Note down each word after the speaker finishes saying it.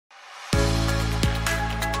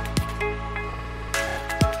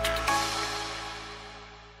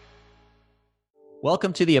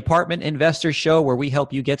Welcome to the Apartment Investor Show, where we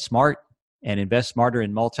help you get smart and invest smarter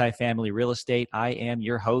in multifamily real estate. I am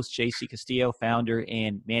your host, JC Castillo, founder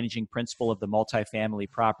and managing principal of the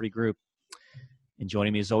Multifamily Property Group. And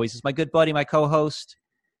joining me as always is my good buddy, my co-host,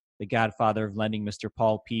 the godfather of lending, Mr.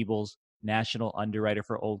 Paul Peebles, national underwriter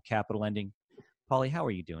for Old Capital Lending. Paulie, how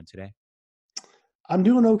are you doing today? I'm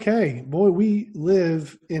doing okay. Boy, we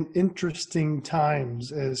live in interesting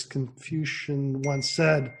times, as Confucius once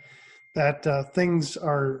said, that things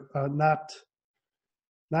are not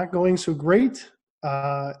going so great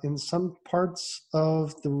in some parts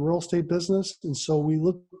of the real estate business. And so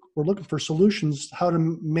we're looking for solutions, how to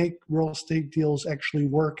make real estate deals actually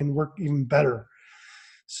work and work even better.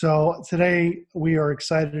 So today we are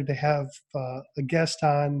excited to have a guest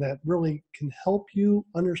on that really can help you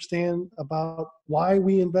understand about why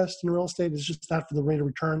we invest in real estate. It's just not for the rate of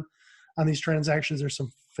return on these transactions. There's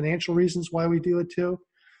some financial reasons why we do it too.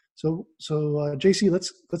 So JC,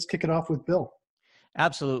 let's kick it off with Bill.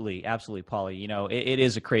 Absolutely, Paulie. You know, it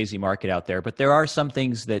is a crazy market out there, but there are some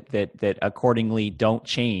things that accordingly don't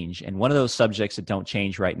change. And one of those subjects that don't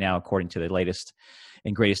change right now, according to the latest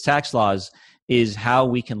and greatest tax laws, is how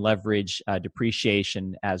we can leverage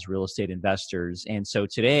depreciation as real estate investors. And so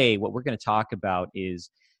today, what we're going to talk about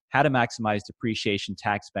is how to maximize depreciation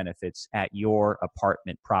tax benefits at your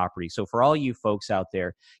apartment property. So for all you folks out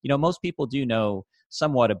there, you know, most people do know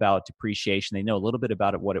somewhat about depreciation. They know a little bit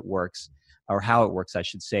about it, what it works, or how it works, I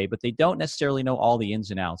should say, but they don't necessarily know all the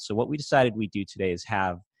ins and outs. So what we decided we'd do today is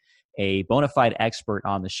have a bona fide expert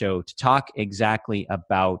on the show to talk exactly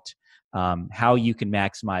about how you can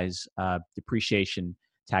maximize depreciation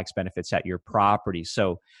tax benefits at your property.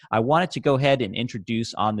 So I wanted to go ahead and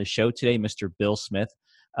introduce on the show today Mr. Bill Smith.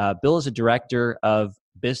 Bill is a director of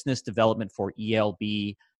business development for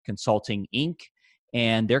ELB Consulting, Inc.,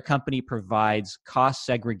 and their company provides cost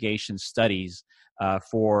segregation studies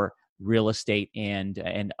for real estate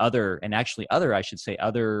and other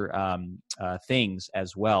things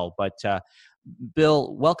as well. But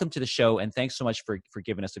Bill, welcome to the show, and thanks so much for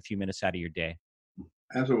giving us a few minutes out of your day.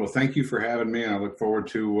 Absolutely. Well, thank you for having me. I look forward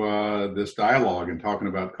to this dialogue and talking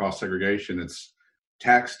about cost segregation. It's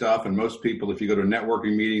tax stuff, and most people, if you go to a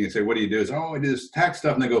networking meeting and say, "What do you do?" It's, "Oh, it is tax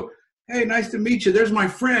stuff," and they go, "Hey, nice to meet you. There's my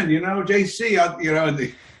friend, JC." And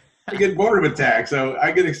they get bored with tax, so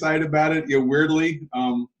I get excited about it, weirdly,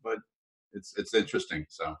 but it's interesting.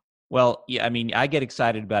 So. Well, yeah, I mean, I get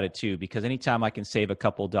excited about it too, because anytime I can save a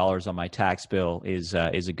couple of dollars on my tax bill is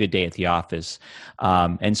a good day at the office.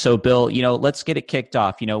 And so, Bill, let's get it kicked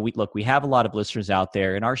off. We have a lot of listeners out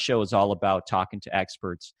there, and our show is all about talking to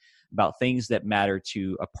experts about things that matter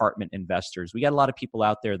to apartment investors. We got a lot of people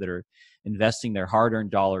out there that are investing their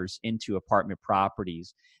hard-earned dollars into apartment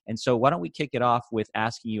properties. And so why don't we kick it off with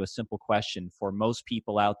asking you a simple question for most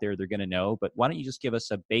people out there they're going to know, but why don't you just give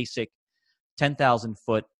us a basic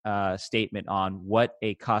 10,000-foot statement on what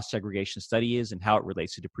a cost segregation study is and how it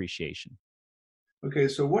relates to depreciation. Okay,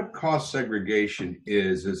 so what cost segregation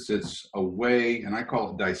is it's a way, and I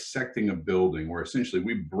call it dissecting a building, where essentially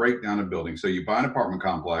we break down a building. So you buy an apartment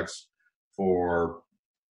complex for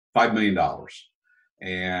 $5 million,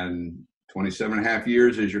 and 27 and a half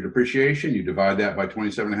years is your depreciation. You divide that by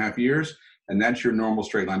 27 and a half years, and that's your normal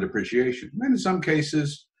straight line depreciation. And then in some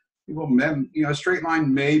cases, a straight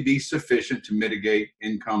line may be sufficient to mitigate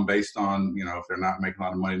income based on, if they're not making a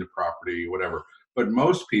lot of money in the property, whatever. But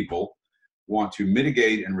most people want to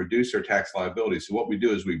mitigate and reduce their tax liability. So what we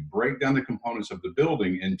do is we break down the components of the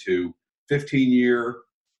building into 15-year,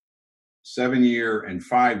 7-year, and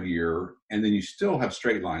 5-year, and then you still have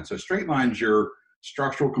straight lines. So straight lines, your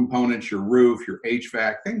structural components, your roof, your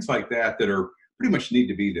HVAC, things like that are pretty much need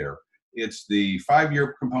to be there. It's the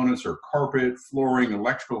 5-year components are carpet, flooring,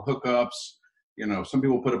 electrical hookups. Some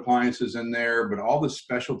people put appliances in there, but all the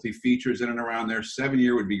specialty features in and around there.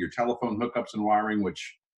 7-year would be your telephone hookups and wiring,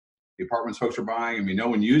 which the apartments folks are buying. I mean, no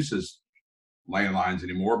one uses landlines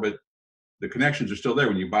anymore, but the connections are still there.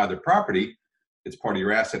 When you buy the property, it's part of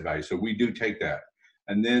your asset value. So we do take that.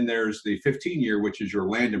 And then there's the 15-year, which is your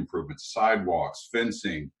land improvements, sidewalks,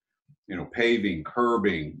 fencing, paving,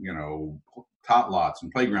 curbing, tot lots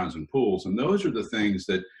and playgrounds and pools. And those are the things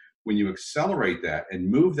that when you accelerate that and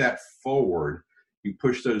move that forward, you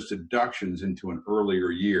push those deductions into an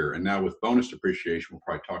earlier year. And now with bonus depreciation, we'll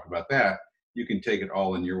probably talk about that, you can take it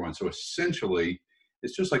all in year one. So essentially,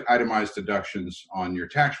 it's just like itemized deductions on your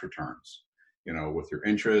tax returns, with your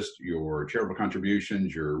interest, your charitable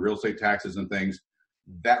contributions, your real estate taxes and things,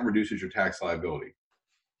 that reduces your tax liability.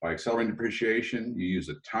 By accelerating depreciation, you use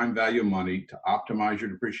the time value of money to optimize your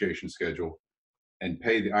depreciation schedule and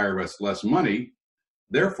pay the IRS less money.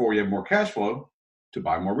 Therefore, you have more cash flow to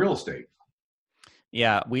buy more real estate.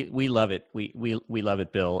 Yeah, we love it. We love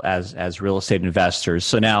it, Bill, as real estate investors.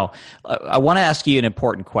 So now, I want to ask you an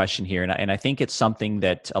important question here, and I think it's something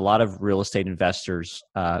that a lot of real estate investors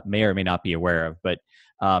may or may not be aware of. But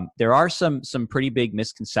there are some pretty big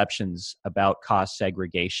misconceptions about cost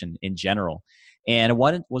segregation in general, and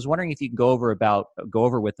was wondering if you can go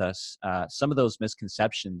over with us some of those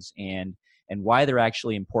misconceptions and why they're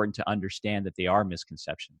actually important to understand that they are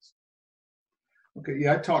misconceptions. Okay,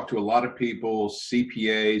 yeah, I talked to a lot of people,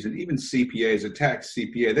 CPAs, and even CPAs, a tax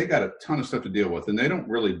CPA. They got a ton of stuff to deal with, and they don't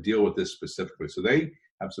really deal with this specifically. So they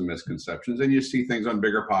have some misconceptions, and you see things on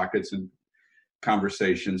Bigger Pockets and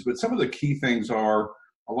conversations. But some of the key things are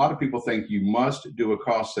a lot of people think you must do a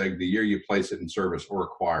cost seg the year you place it in service or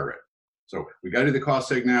acquire it. So we got to do the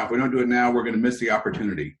cost seg now. If we don't do it now, we're going to miss the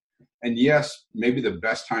opportunity. And yes, maybe the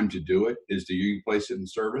best time to do it is the year you place it in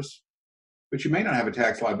service, but you may not have a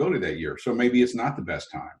tax liability that year. So maybe it's not the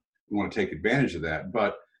best time. You want to take advantage of that.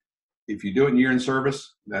 But if you do it in year in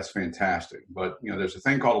service, that's fantastic. But there's a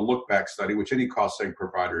thing called a look back study, which any cost seg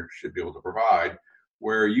provider should be able to provide,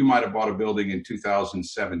 where you might have bought a building in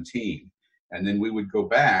 2017. And then we would go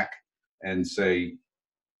back and say,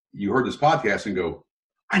 you heard this podcast and go,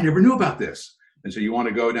 I never knew about this. And so you want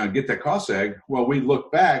to go down and get that cost seg. Well, we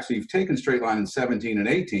look back. So you've taken straight line in 17 and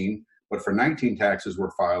 18, but for 19 taxes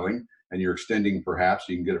we're filing, and you're extending perhaps,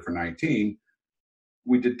 you can get it for 19,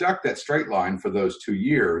 we deduct that straight line for those 2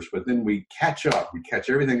 years, but then we catch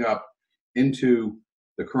everything up into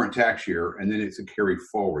the current tax year, and then it's a carry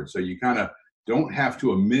forward. So you kind of don't have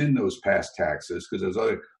to amend those past taxes, because there's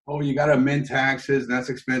other, you got to amend taxes, and that's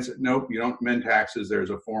expensive. Nope, you don't amend taxes. There's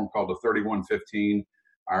a form called the 3115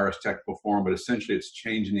 IRS technical form, but essentially it's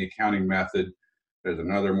changing the accounting method. There's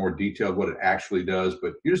another more detailed what it actually does,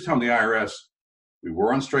 but you just tell them the IRS, we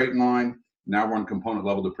were on straight line, now we're on component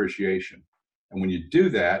level depreciation. And when you do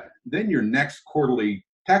that, then your next quarterly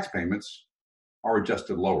tax payments are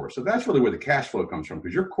adjusted lower. So that's really where the cash flow comes from,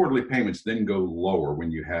 because your quarterly payments then go lower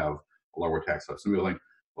when you have a lower tax level. Some people think,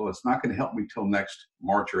 well, it's not going to help me till next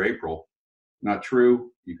March or April. Not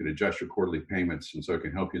true. You can adjust your quarterly payments, and so it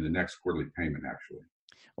can help you in the next quarterly payment, actually.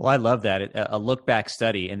 Well, I love that. A look back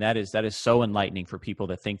study, and that is so enlightening for people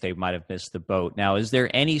that think they might have missed the boat. Now, is there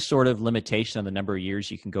any sort of limitation on the number of years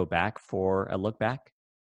you can go back for a look back?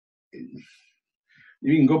 You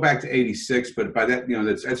can go back to 86, but by that,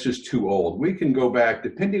 that's just too old. We can go back,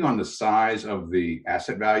 depending on the size of the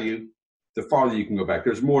asset value, the farther you can go back.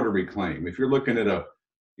 There's more to reclaim. If you're looking at a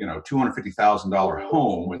 $250,000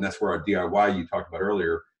 home, and that's where our DIY you talked about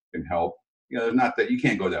earlier can help, there's not that, you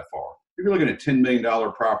can't go that far. If you're looking at $10 million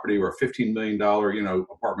property or a $15 million,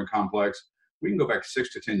 apartment complex, we can go back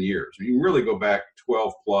 6 to 10 years. You can really go back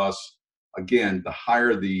 12 plus. Again, the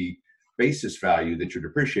higher the basis value that you're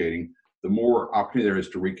depreciating, the more opportunity there is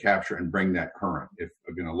to recapture and bring that current. If,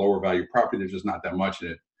 again, a lower value property, there's just not that much in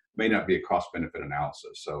it, may not be a cost benefit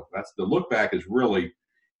analysis. So that's the look back is really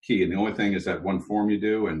key. And the only thing is that one form you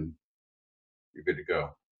do and you're good to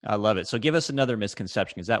go. I love it. So give us another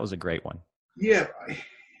misconception, because that was a great one. Yeah.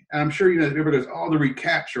 And I'm sure, everybody goes, the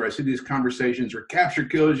recapture. I see these conversations, recapture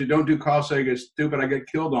kills you, don't do cost seg, it's stupid, I get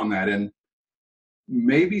killed on that. And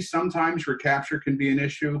maybe sometimes recapture can be an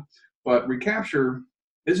issue, but recapture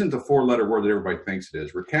isn't the 4-letter word that everybody thinks it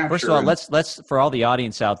is. Recapture. First of all, let's for all the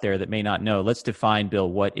audience out there that may not know, let's define,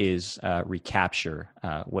 Bill, what is recapture?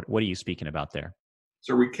 What are you speaking about there?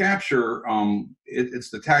 So recapture, it's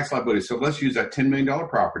the tax liability. So let's use that $10 million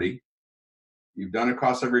property. You've done a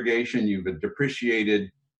cost segregation. You've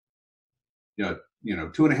depreciated,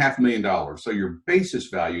 $2.5 million. So your basis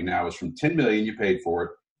value now is from $10 million you paid for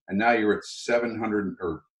it, and now you're at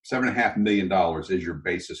 $7.5 million is your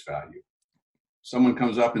basis value. Someone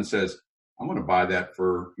comes up and says, I'm going to buy that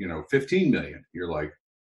for, 15 million. You're like,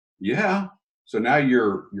 yeah. So now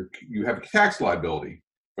you have a tax liability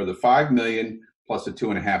for the 5 million plus the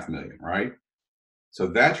 2.5 million, right? So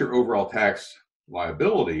that's your overall tax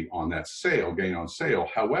liability on that sale, gain on sale.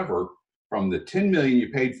 However, from the 10 million you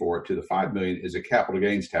paid for it to the 5 million is a capital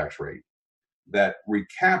gains tax rate. That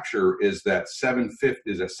recapture is that 750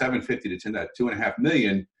 to 10, that 2.5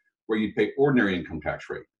 million where you pay ordinary income tax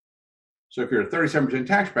rate. So if you're at a 37%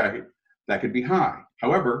 tax bracket, that could be high.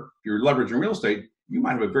 However, if you're leveraging real estate, you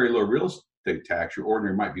might have a very low real estate tax. Your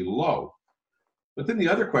ordinary might be low. But then the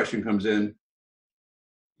other question comes in,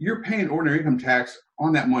 you're paying ordinary income tax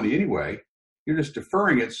on that money anyway. You're just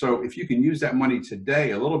deferring it. So if you can use that money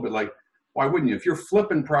today, a little bit like, why wouldn't you? If you're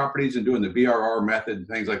flipping properties and doing the BRR method and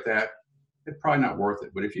things like that, it's probably not worth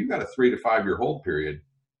it. But if you've got a 3 to 5 year hold period,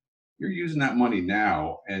 you're using that money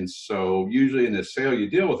now. And so usually in the sale, you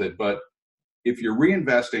deal with it. But if you're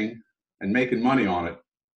reinvesting and making money on it,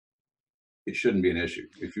 it shouldn't be an issue.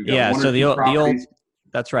 If you've got Yeah. one or So two the old properties,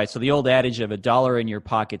 that's right. So the old adage of $1 in your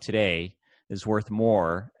pocket today is worth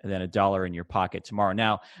more than $1 in your pocket tomorrow.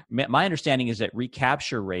 Now, my understanding is that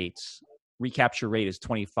recapture rate is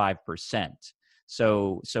 25%.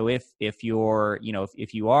 So if you're,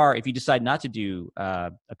 if you decide not to do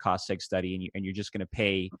a cost seg study and you're just going to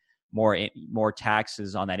pay more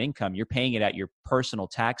taxes on that income, you're paying it at your personal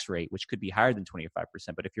tax rate, which could be higher than 25%.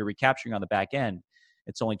 But if you're recapturing on the back end,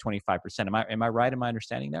 it's only 25%. Am I right in my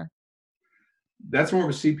understanding there? that's more of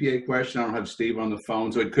a CPA question. I don't have Steve on the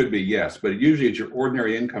phone, so it could be yes, but usually it's your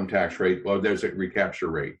ordinary income tax rate. Well, there's a recapture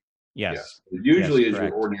rate. Yes. Yes, it usually Yes, is your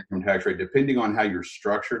correct. ordinary income tax rate, depending on how you're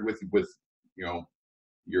structured with you know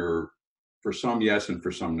your for some yes and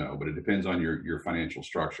for some no, but it depends on your financial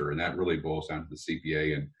structure, and that really boils down to the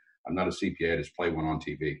CPA. And I'm not a CPA; I just play one on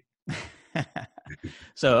TV.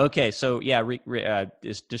 So okay, so yeah,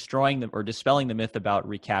 is destroying the or dispelling the myth about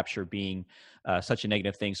recapture being such a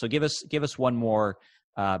negative thing. So give us one more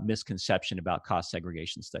misconception about cost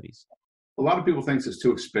segregation studies. A lot of people think it's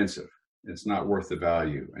too expensive. It's not worth the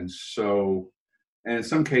value, and in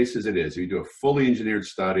some cases it is. If you do a fully engineered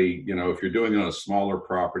study, if you're doing it on a smaller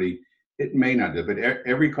property, it may not do. But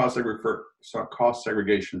every cost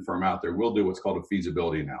segregation firm out there will do what's called a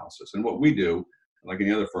feasibility analysis. And what we do, like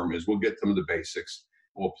any other firm, is we'll get some of the basics.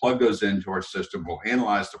 We'll plug those into our system. We'll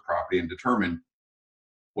analyze the property and determine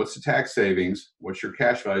what's the tax savings, what's your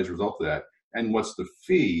cash value as a result of that, and what's the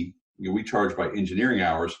fee we charge by engineering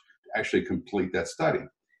hours to actually complete that study.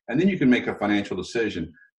 And then you can make a financial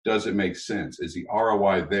decision. Does it make sense? Is the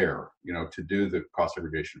ROI there, to do the cost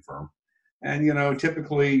segregation firm? And,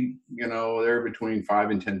 typically, they're between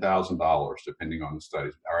 $5,000 and $10,000, depending on the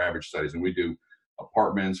studies, our average studies. And we do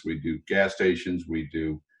apartments, we do gas stations, we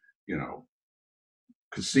do,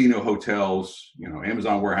 casino hotels,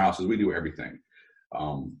 Amazon warehouses, we do everything.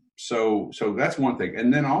 So that's one thing.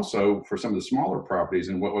 And then also for some of the smaller properties,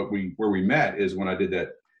 and where we met is when I did that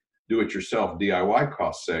do-it-yourself DIY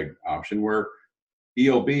cost seg option, where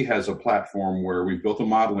ELB has a platform where we've built a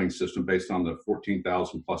modeling system based on the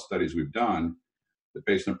 14,000 plus studies we've done, that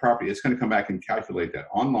based on property, it's going to come back and calculate that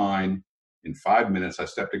online in 5 minutes. I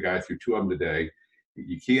stepped a guy through 2 of them today.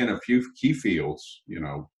 You key in a few key fields,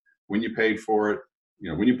 when you paid for it,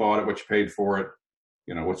 when you bought it, what you paid for it,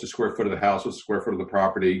 what's the square foot of the house, what's the square foot of the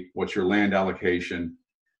property, what's your land allocation,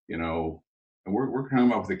 and we're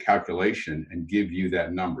coming up with a calculation and give you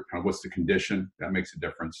that number. Kind of what's the condition, that makes a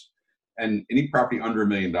difference. And any property under $1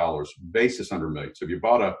 million, basis under $1 million. So if you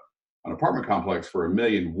bought an apartment complex for $1.1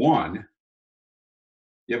 million,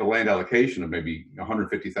 you have a land allocation of maybe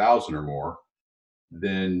 150,000 or more,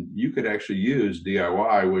 then you could actually use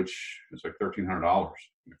DIY, which is like $1,300,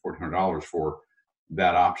 $1,400 for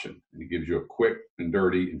that option. And it gives you a quick and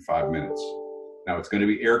dirty in 5 minutes. Now it's going to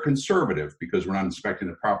be air conservative because we're not inspecting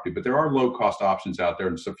the property, but there are low cost options out there.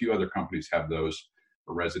 And so a few other companies have those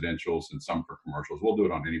for residentials and some for commercials. We'll do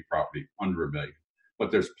it on any property under $1 million, but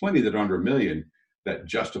there's plenty that are under $1 million that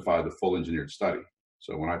justify the full engineered study.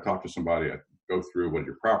 So when I talk to somebody, I go through what are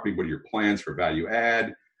your property, what are your plans for value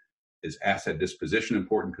add, is asset disposition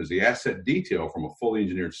important? Because the asset detail from a fully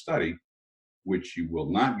engineered study, which you will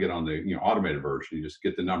not get on the automated version, you just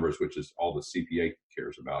get the numbers, which is all the CPA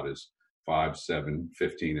cares about, is 5, 7,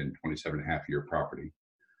 15, and 27.5-year property.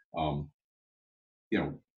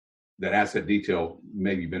 That asset detail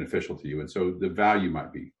may be beneficial to you. And so the value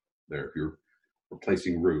might be there if you're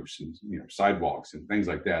replacing roofs and sidewalks and things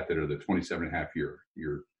like that are the 27.5-year.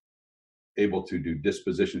 You're able to do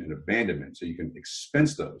disposition and abandonment, so you can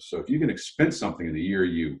expense those. So if you can expense something in the year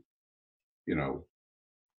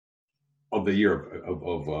of the year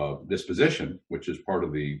of disposition, which is part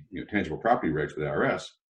of the tangible property regs with the IRS,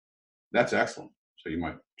 that's excellent. So you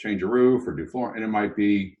might change a roof or do floor, and it might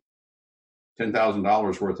be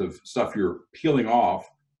 $10,000 worth of stuff you're peeling off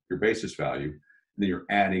your basis value, and then you're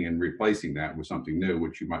adding and replacing that with something new,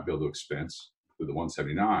 which you might be able to expense with the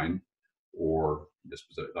 179 or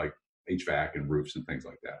like HVAC and roofs and things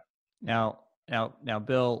like that. Now,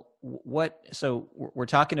 Bill, so we're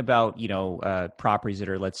talking about, properties that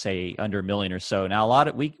are, let's say, under $1 million or so.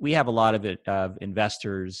 Now, we have a lot of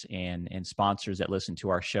investors and sponsors that listen to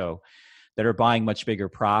our show that are buying much bigger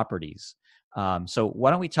properties. So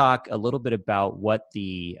why don't we talk a little bit about what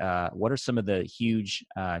are some of the huge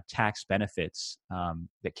tax benefits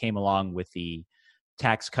that came along with the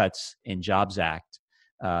Tax Cuts and Jobs Act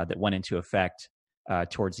that went into effect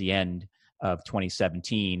towards the end of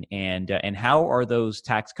 2017, and how are those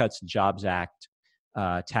Tax Cuts and Jobs Act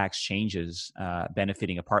tax changes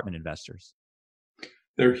benefiting apartment investors?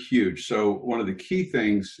 They're huge. So one of the key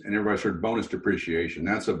things, and everybody's heard bonus depreciation.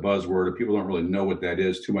 That's a buzzword. People don't really know what that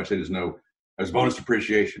is too much. They just know There's bonus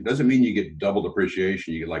depreciation. Doesn't mean you get double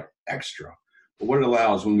depreciation. You get like extra. But what it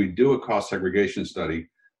allows, when we do a cost segregation study,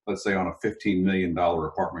 let's say on a $15 million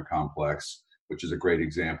apartment complex, which is a great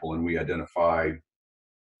example, and we identified,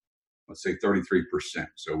 let's say 33%.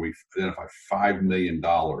 So we identified $5 million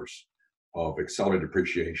of accelerated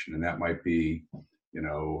depreciation, and that might be, 3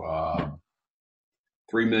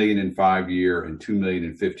 million in 5 year and 2 million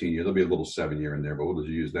in 15 years. There'll be a little 7 year in there, but we'll just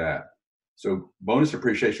use that. So bonus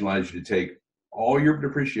depreciation allows you to take all your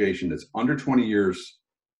depreciation that's under 20 years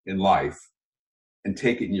in life and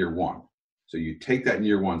take it in year one. So you take that in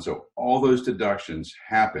year one. So all those deductions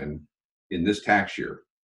happen in this tax year.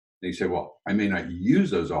 And you say, well, I may not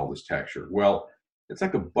use those all this tax year. Well, it's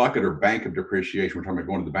like a bucket or bank of depreciation. We're talking about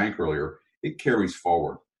going to the bank earlier. It carries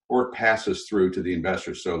forward, or it passes through to the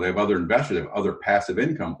investors. So they have other investors, they have other passive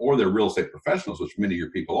income, or they're real estate professionals, which many of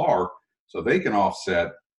your people are. So they can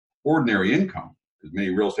offset ordinary income, because many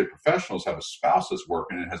real estate professionals have a spouse that's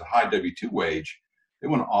working and has a high W-2 wage. They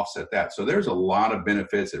want to offset that. So there's a lot of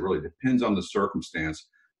benefits. It really depends on the circumstance.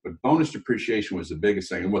 But bonus depreciation was the biggest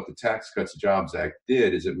thing. And what the Tax Cuts and Jobs Act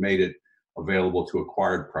did is it made it available to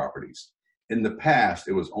acquired properties. In the past,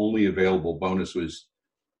 it was only available,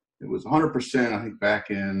 it was 100%, I think, back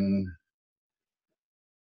in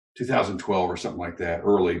 2012 or something like that,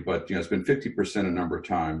 early, but it's been 50% a number of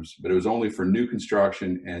times, but it was only for new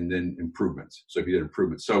construction and then improvements. So if you did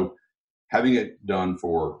improvements. So having it done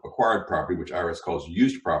for acquired property, which IRS calls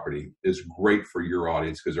used property, is great for your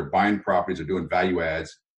audience because they're buying properties, they're doing value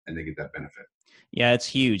adds, and they get that benefit. Yeah, it's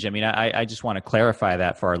huge. I mean, I just want to clarify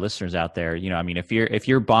that for our listeners out there. I mean, if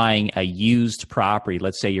you're buying a used property,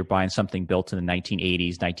 let's say you're buying something built in the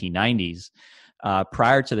 1980s, 1990s,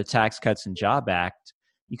 prior to the Tax Cuts and Job Act,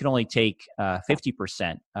 you can only take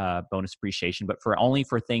 50% bonus depreciation, but only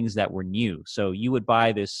for things that were new. So you would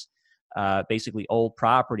buy this basically old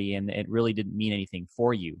property, and it really didn't mean anything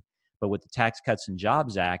for you. But with the Tax Cuts and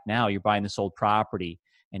Jobs Act, now you're buying this old property,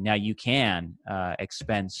 and now you can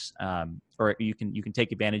expense, or you can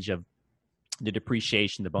take advantage of the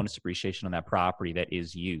depreciation, the bonus depreciation on that property that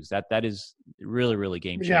is used. That is really, really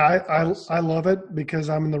game changing. Yeah, I love it because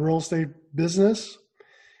I'm in the real estate business,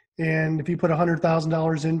 and if you put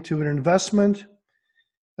 $100,000 into an investment,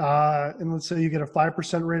 and let's say you get a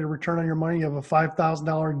 5% rate of return on your money, you have a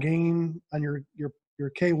 $5,000 gain on your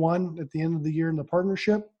K1 at the end of the year in the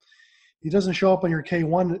partnership. It doesn't show up on your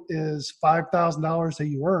K1 as $5,000 that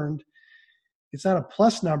you earned. It's not a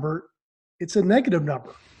plus number. It's a negative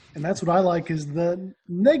number. And that's what I like, is the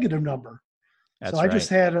negative number. That's so I right. just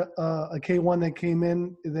had a K1 that came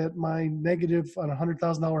in that my negative on a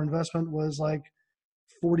 $100,000 investment was like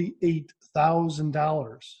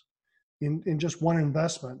 $48,000 in just one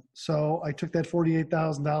investment. So I took that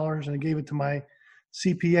 $48,000 and I gave it to my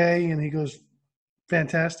CPA, and he goes,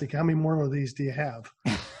 fantastic. How many more of these do you have?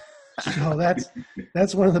 So that's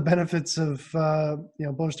one of the benefits of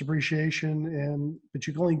bonus depreciation, but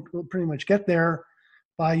you can only pretty much get there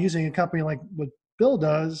by using a company like what Bill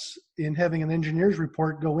does in having an engineer's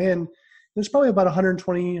report go in. There's probably about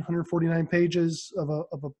 120, 149 pages of a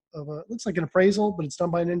looks like an appraisal, but it's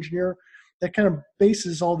done by an engineer that kind of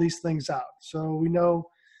bases all these things out. So we know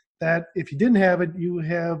that if you didn't have it, you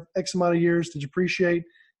have X amount of years to depreciate.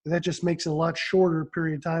 And that just makes it a lot shorter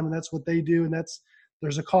period of time, and that's what they do. And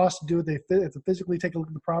there's a cost to do it. They have to physically take a look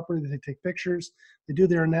at the property. They take pictures. They do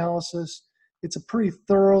their analysis. It's a pretty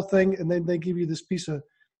thorough thing. And then they give you this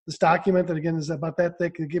document that, again, is about that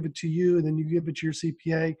thick. They give it to you, and then you give it to your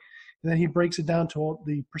CPA. And then he breaks it down to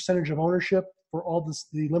the percentage of ownership for all the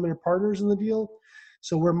limited partners in the deal.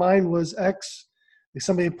 So where mine was X, if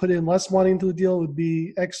somebody put in less money into the deal, it would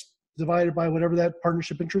be X divided by whatever that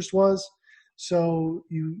partnership interest was. So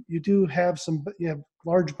you do have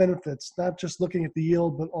large benefits, not just looking at the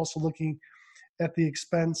yield, but also looking at the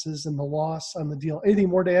expenses and the loss on the deal. Anything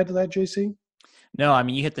more to add to that, JC? No, I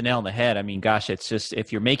mean, you hit the nail on the head. I mean, gosh, it's just,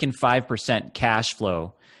 if you're making 5% cash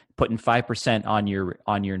flow, putting 5% on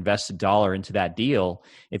your invested dollar into that deal,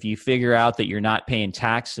 if you figure out that you're not paying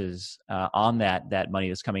taxes on that money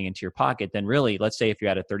that's coming into your pocket, then really, let's say if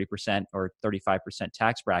you're at a 30% or 35%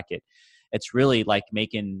 tax bracket, it's really like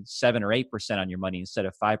making 7 or 8% on your money instead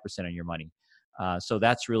of 5% on your money. So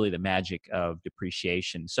that's really the magic of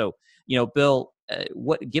depreciation. So, Bill,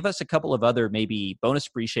 give us a couple of other, maybe bonus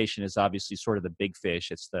depreciation is obviously sort of the big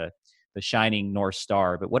fish. It's the shining North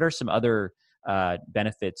Star. But what are some other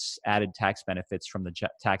benefits, added tax benefits from the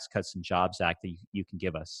Tax Cuts and Jobs Act that you can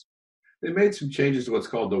give us? They made some changes to what's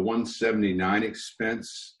called the 179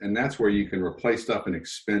 expense, and that's where you can replace stuff and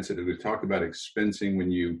expense it. We talked about expensing when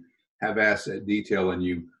you have asset detail and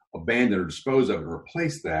you abandon or dispose of it and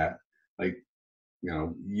replace that. Like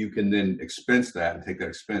you can then expense that and take that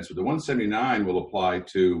expense. But the 179 will apply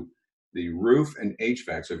to the roof and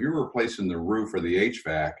HVAC. So if you're replacing the roof or the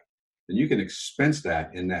HVAC, then you can expense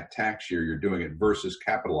that in that tax year you're doing it versus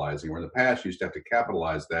capitalizing. Where in the past you used to have to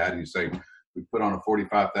capitalize that, and you say, we put on a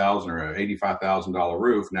 $45,000 or an $85,000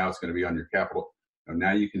 roof. Now it's going to be on your capital. And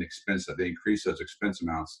now you can expense that. They increase those expense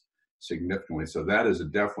amounts significantly. So that is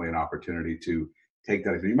definitely an opportunity to take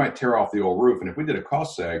that. You might tear off the old roof, and if we did a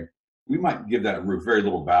cost seg, we might give that roof very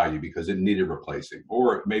little value because it needed replacing,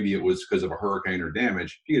 or maybe it was because of a hurricane or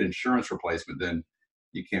damage. If you get insurance replacement, then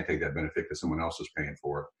you can't take that benefit because someone else is paying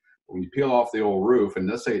for it. But when you peel off the old roof, and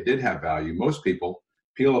let's say it did have value, most people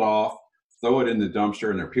peel it off, throw it in the dumpster,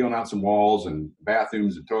 and they're peeling out some walls and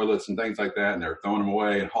bathrooms and toilets and things like that, and they're throwing them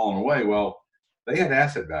away and hauling away. Well, they had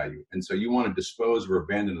asset value, and so you want to dispose or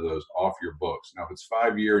abandon those off your books. Now, if it's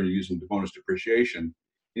 5-year and you're using the bonus depreciation,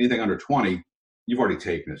 anything under 20, you've already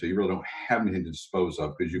taken it, so you really don't have anything to dispose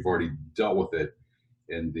of because you've already dealt with it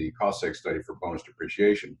in the cost seg study for bonus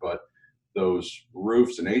depreciation. But those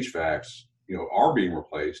roofs and HVACs, are being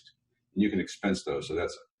replaced, and you can expense those. So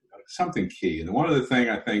that's something key. And one other thing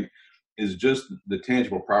I think is just the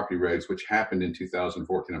tangible property regs, which happened in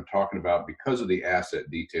 2014. I'm talking about because of the asset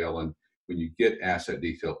detail, and when you get asset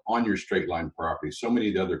detail on your straight line property, so many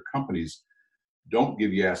of the other companies don't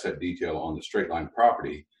give you asset detail on the straight line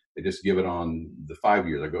property. They just give it on the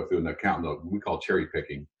 5-year. They go through an account we call cherry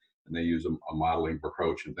picking, and they use a modeling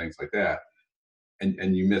approach and things like that.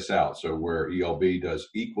 And you miss out. So where ELB does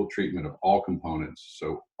equal treatment of all components,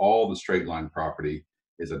 so all the straight line property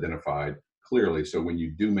is identified clearly. So when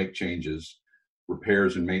you do make changes,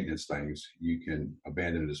 repairs and maintenance things, you can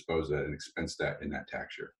abandon and dispose of that and expense that in that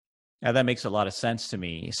tax year. Now that makes a lot of sense to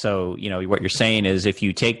me. So, what you're saying is if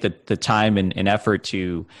you take the time and effort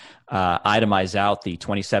to itemize out the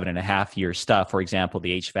 27.5-year stuff, for example,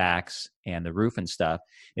 the HVACs and the roof and stuff,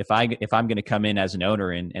 if I'm going to come in as an owner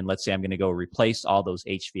and let's say I'm going to go replace all those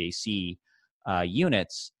HVAC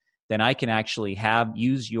units, then I can actually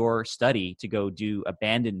use your study to go do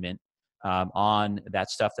abandonment on that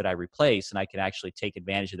stuff that I replace, and I can actually take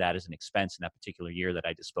advantage of that as an expense in that particular year that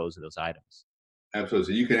I dispose of those items.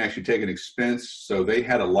 Absolutely. So you can actually take an expense. So they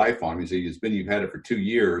had a life on. You've had it for 2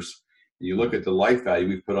 years. And you look at the life value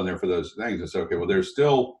we've put on there for those things and say, okay, well, there's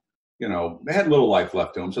still, they had little life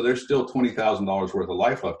left to them. So there's still $20,000 worth of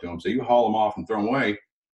life left to them. So you haul them off and throw them away.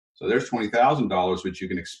 So there's $20,000 which you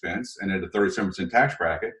can expense. And at a 37% tax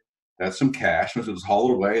bracket, that's some cash. So just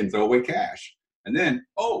haul it away and throw away cash. And then,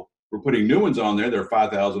 we're putting new ones on there. They're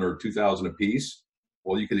 $5,000 or $2,000 a piece.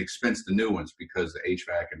 Well, you can expense the new ones because the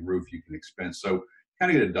HVAC and roof you can expense. So kind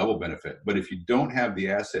of get a double benefit. But if you don't have the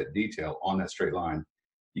asset detail on that straight line,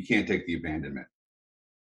 you can't take the abandonment.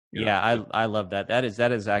 Yeah, I love that. That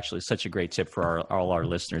is actually such a great tip for all our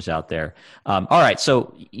listeners out there. All right,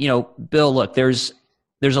 so Bill, look, there's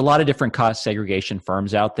a lot of different cost segregation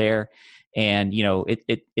firms out there, and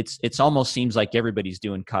it's almost seems like everybody's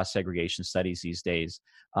doing cost segregation studies these days.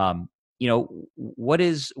 What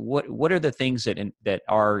are the things that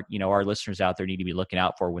our listeners out there need to be looking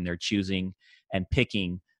out for when they're choosing and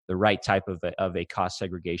picking the right type of a cost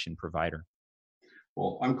segregation provider?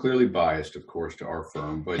 Well, I'm clearly biased, of course, to our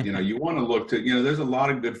firm, but you want to look to, there's a lot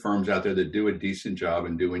of good firms out there that do a decent job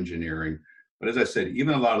and do engineering. But as I said,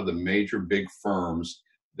 even a lot of the major big firms,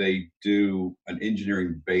 they do an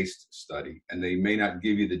engineering based study, and they may not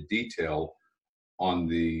give you the detail on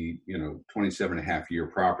the 27.5-year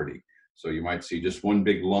property. So you might see just one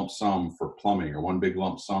big lump sum for plumbing or one big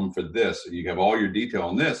lump sum for this. And you have all your detail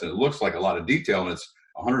on this, and it looks like a lot of detail, and it's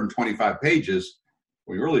 125 pages.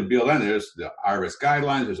 When you really build in, there's the IRS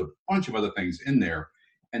guidelines, there's a bunch of other things in there,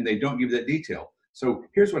 and they don't give that detail. So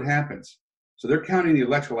here's what happens. So they're counting the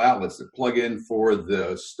electrical outlets that plug in for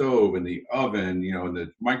the stove and the oven, and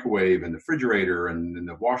the microwave and the refrigerator and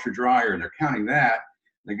the washer dryer, and they're counting that.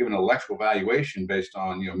 They're given an electrical valuation based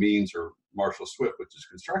on means or Marshall Swift, which is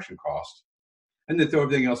construction cost, and they throw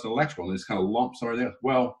everything else in electrical and just kind of lump some of everything else.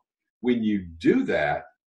 Well, when you do that,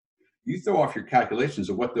 you throw off your calculations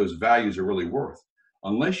of what those values are really worth.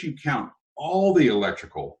 Unless you count all the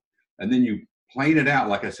electrical and then you plane it out,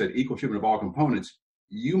 like I said, equal treatment of all components,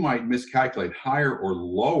 you might miscalculate higher or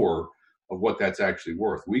lower of what that's actually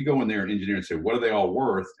worth. We go in there and engineer and say, what are they all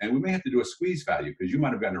worth? And we may have to do a squeeze value because you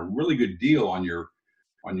might have gotten a really good deal on your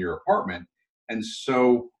apartment. And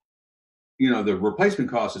so, the replacement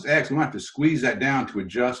cost is X. We might have to squeeze that down to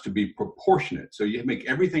adjust to be proportionate. So you make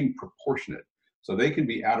everything proportionate. So they can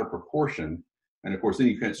be out of proportion. And of course, then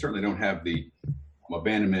you certainly don't have the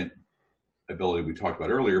abandonment ability we talked about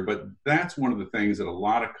earlier. But that's one of the things that a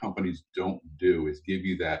lot of companies don't do, is give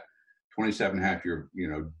you that 27 and a half year,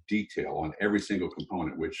 detail on every single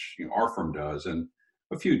component, which our firm does, and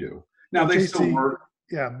a few do. Now they still JC, work.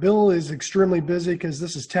 yeah, Bill is extremely busy because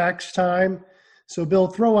this is tax time. So Bill,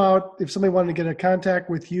 throw out, if somebody wanted to get a contact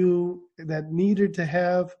with you that needed to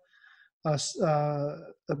have a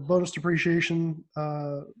bonus depreciation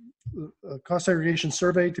a cost segregation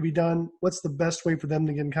survey to be done, what's the best way for them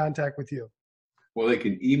to get in contact with you? Well, they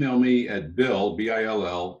can email me at Bill,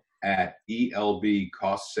 Bill, at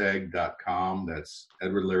elbcostseg.com. That's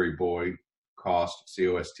Edward Larry Boy, cost,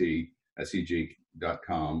 COST,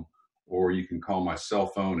 SEG.com. Or you can call my cell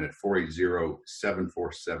phone at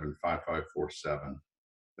 480-747-5547.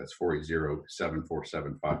 That's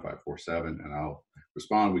 480-747-5547. And I'll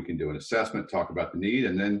respond. We can do an assessment, talk about the need,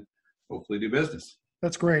 and then hopefully do business.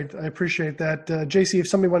 That's great. I appreciate that. JC, if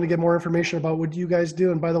somebody wanted to get more information about what you guys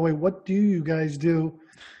do, and by the way, what do you guys do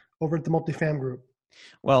over at the Multifam Group?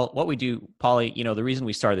 Well, what we do, Paulie, the reason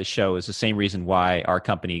we started this show is the same reason why our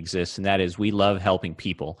company exists, and that is we love helping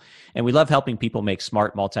people. And we love helping people make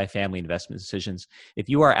smart multifamily investment decisions. If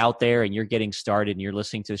you are out there and you're getting started and you're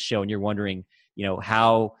listening to this show and you're wondering,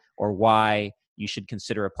 how or why you should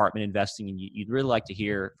consider apartment investing, and you'd really like to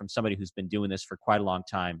hear from somebody who's been doing this for quite a long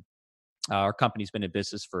time. Our company's been in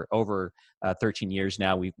business for over 13 years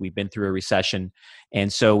now. We've been through a recession.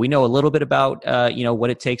 And so we know a little bit about,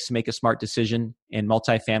 what it takes to make a smart decision in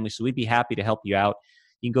multifamily. So we'd be happy to help you out.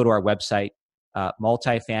 You can go to our website,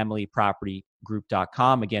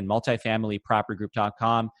 multifamilypropertygroup.com. Again,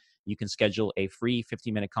 multifamilypropertygroup.com. You can schedule a free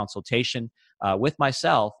 15-minute consultation with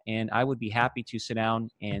myself, and I would be happy to sit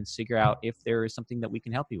down and figure out if there is something that we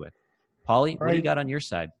can help you with. Paulie, what do you got on your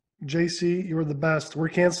side? JC, you're the best. We're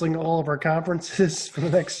canceling all of our conferences for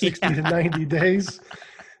the next 60 to 90 days.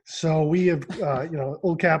 So we have,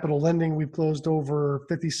 Old Capital Lending, we've closed over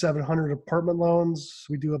 5,700 apartment loans.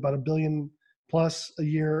 We do about $1 billion plus a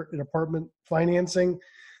year in apartment financing.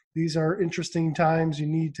 These are interesting times. You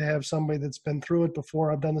need to have somebody that's been through it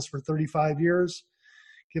before. I've done this for 35 years.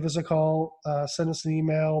 Give us a call, send us an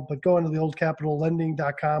email, but go into the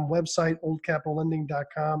oldcapitallending.com website,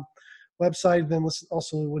 oldcapitallending.com website. Then listen,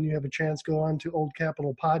 also when you have a chance, go on to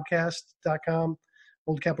oldcapitalpodcast.com,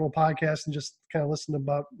 Old Capital Podcast, and just kind of listen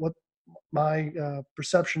about what my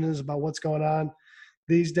perception is about what's going on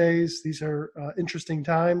these days. These are interesting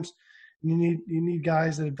times. You need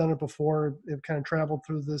guys that have done it before, have kind of traveled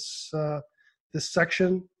through this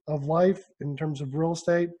section of life in terms of real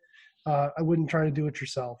estate. I wouldn't try to do it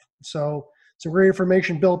yourself. So some great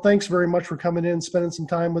information. Bill, thanks very much for coming in, spending some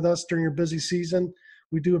time with us during your busy season.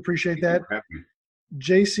 We do appreciate that.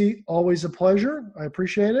 JC, always a pleasure. I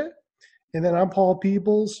appreciate it. And then I'm Paul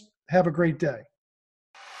Peebles. Have a great day.